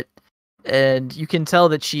little bit, and you can tell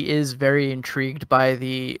that she is very intrigued by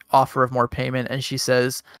the offer of more payment, and she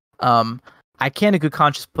says, I can't in good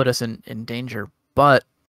conscience put us in danger, but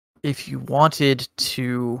if you wanted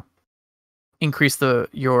to increase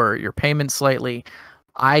your payment slightly,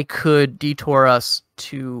 I could detour us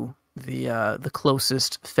to the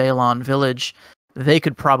closest Phelan village. They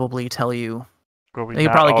could probably tell you. Were we They could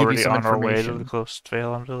not probably give you already some on our way to information. the closest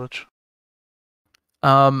Phelan village?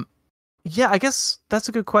 Yeah, I guess that's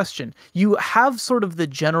a good question. You have sort of the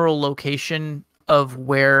general location of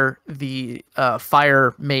where the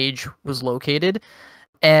fire mage was located,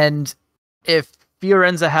 and if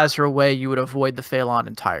Fiorenza has her way, you would avoid the Phelan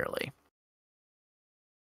entirely.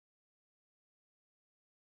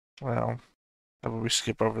 Well, how about we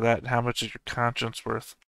skip over that? How much is your conscience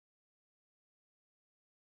worth?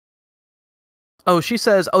 Oh, she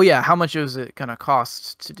says, oh yeah, how much is it gonna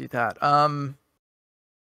cost to do that?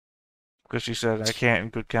 Because she said, I can't in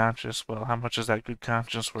good conscience. Well, how much is that good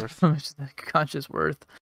conscience worth? How much is that conscience worth?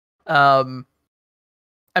 I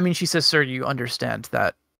mean, she says, sir, you understand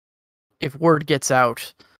that if word gets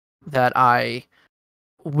out that I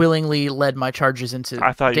willingly led my charges into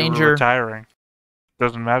I thought danger... you were retiring.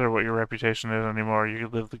 Doesn't matter what your reputation is anymore. You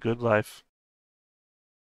can live the good life.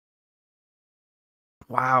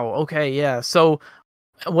 Wow, okay, yeah. So,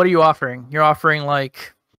 what are you offering? You're offering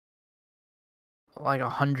like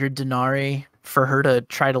 100 denarii for her to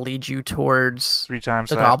try to lead you towards 3 times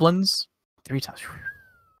the that. goblins? 3 times.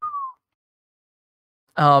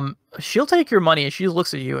 She'll take your money and she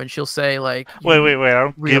looks at you and she'll say like, Wait. I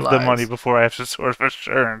don't give the money realize- before I have some sort of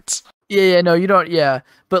assurance. Yeah, no, you don't. Yeah,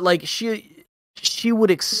 but like she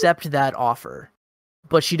would accept that offer,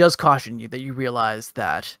 but she does caution you that you realize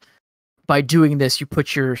that by doing this, you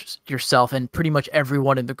put yourself and pretty much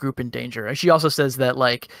everyone in the group in danger. And she also says that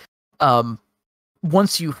like,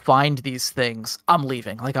 once you find these things, I'm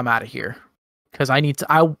leaving. Like I'm out of here because I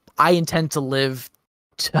intend to live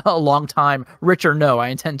a long time, rich or no. I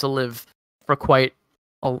intend to live for quite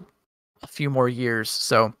a few more years.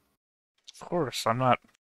 So, of course, I'm not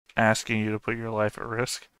asking you to put your life at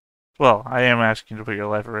risk. Well, I am asking you to put your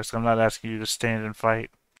life at risk. I'm not asking you to stand and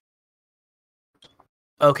fight.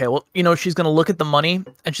 okay, well, she's going to look at the money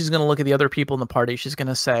and she's going to look at the other people in the party. She's going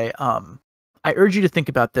to say, I urge you to think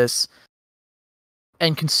about this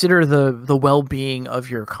and consider the well-being of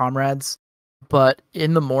your comrades. But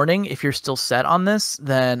in the morning, if you're still set on this,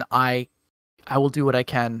 then I will do what I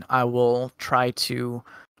can. I will try to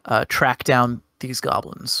track down these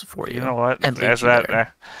goblins for you. You know what? And As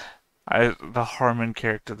that, the Harmon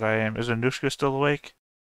character that I am, is Anushka still awake?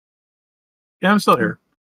 Yeah, I'm still here.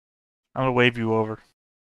 I'm gonna wave you over.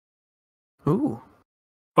 Ooh.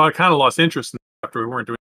 Well, I kind of lost interest after we weren't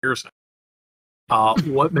doing hearsay.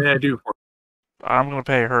 What may I do for you? I'm gonna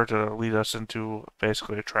pay her to lead us into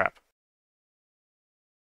basically a trap.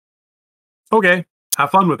 Okay,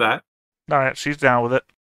 have fun with that. Alright, she's down with it.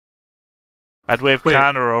 I'd wave Wait,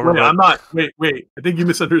 Connor over, but... I'm not. Wait. I think you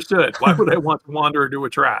misunderstood. Why would I want to wander into a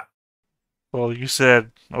trap? Well, you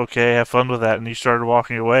said, okay, have fun with that, and you started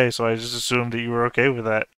walking away, so I just assumed that you were okay with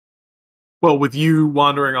that. Well, with you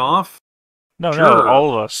wandering off? No, Sure.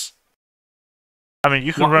 all of us. I mean,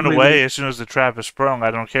 you can Well, run maybe- away as soon as the trap is sprung,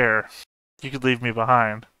 I don't care. You could leave me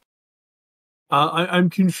behind. I'm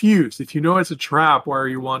confused. If you know it's a trap, why are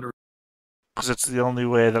you wandering? Because it's the only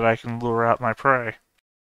way that I can lure out my prey.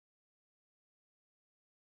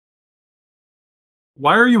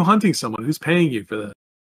 Why are you hunting someone? Who's paying you for this?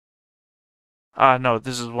 No,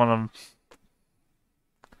 this is one of...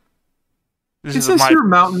 Is this your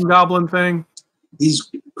mountain goblin thing?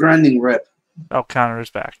 He's grinding rep. Oh, Connor is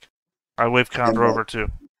back. I waved Connor over,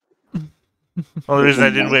 too. Well, the reason I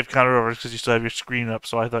didn't wave Connor over is because you still have your screen up,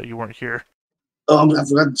 so I thought you weren't here. Oh, I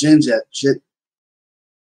forgot to change that. Shit.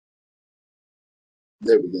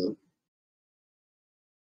 There we go.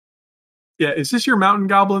 Yeah, is this your mountain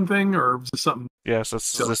goblin thing, or is this something? Yes,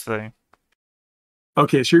 that's this thing.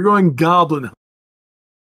 Okay, so you're going goblin.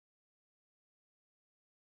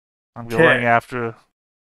 I'm Okay. going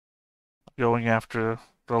after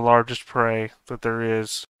the largest prey that there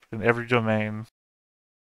is in every domain.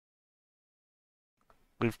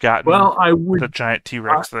 We've gotten Well, the giant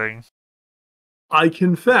T-Rex thing. I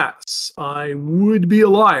confess, I would be a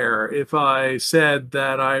liar if I said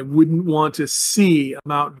that I wouldn't want to see a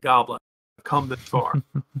mountain goblin come this far.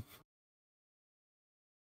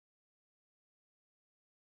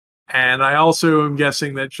 And I also am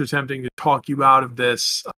guessing that you're attempting to talk you out of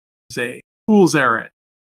this as a fool's errand.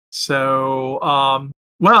 So,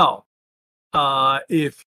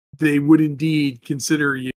 if they would indeed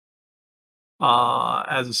consider you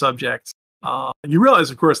as a subject, and you realize,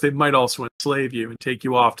 of course, they might also enslave you and take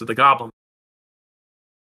you off to the goblin.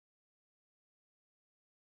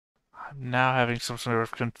 I'm now having some sort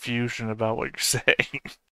of confusion about what you're saying.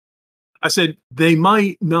 I said they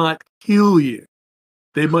might not kill you.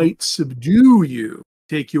 They might subdue you,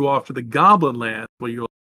 take you off to the goblin land where you'll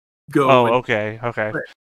go. Oh, okay.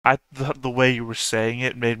 The way you were saying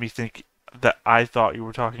it made me think that I thought you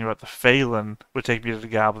were talking about the Phelan would take me to the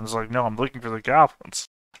goblins. Like, no, I'm looking for the goblins.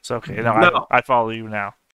 So okay, no. I follow you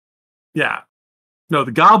now. Yeah, no,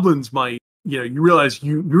 the goblins might. You realize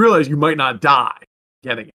you might not die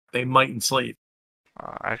getting it. They might enslave.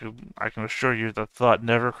 I can assure you the thought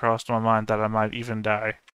never crossed my mind that I might even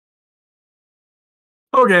die.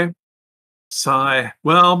 Okay. Sigh.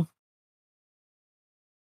 Well,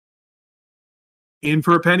 in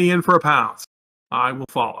for a penny, in for a pound. I will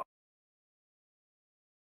follow.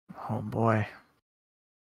 Oh boy.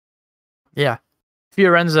 Yeah.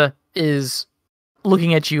 Fiorenza is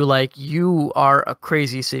looking at you like you are a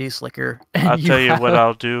crazy city slicker. I'll tell you what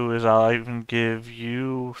I'll do is I'll even give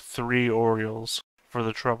you 3 Orioles for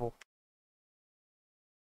the trouble.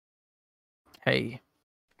 Hey.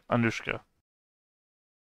 Anushka.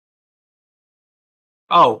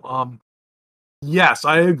 Oh, yes,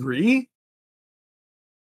 I agree.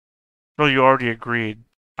 Well, you already agreed.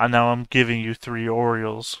 And now I'm giving you 3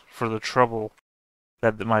 Orioles for the trouble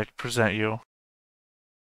that might present you.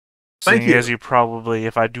 Thank Seeing you. as you probably,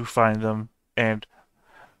 if I do find them, and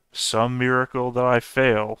some miracle that I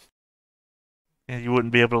fail, and you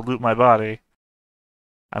wouldn't be able to loot my body,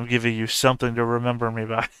 I'm giving you something to remember me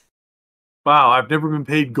by. Wow, I've never been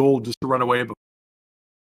paid gold just to run away. But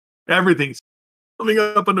everything's coming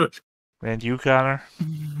up on it. And you, Connor?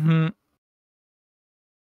 On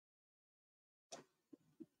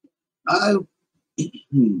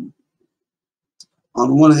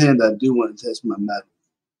one hand, I do want to test my metal.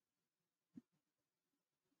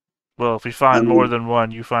 Well, if we find more than one,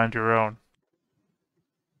 you find your own.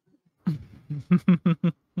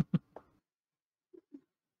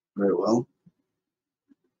 Very well.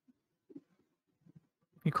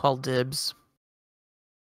 You call dibs.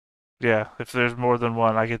 Yeah, if there's more than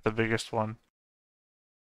one, I get the biggest one.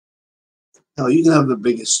 Hell, you can have the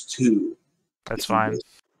biggest 2. That's fine.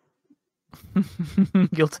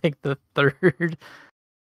 You'll take the third.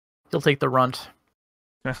 You'll take the runt.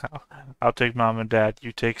 I'll take mom and dad.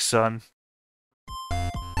 You take son.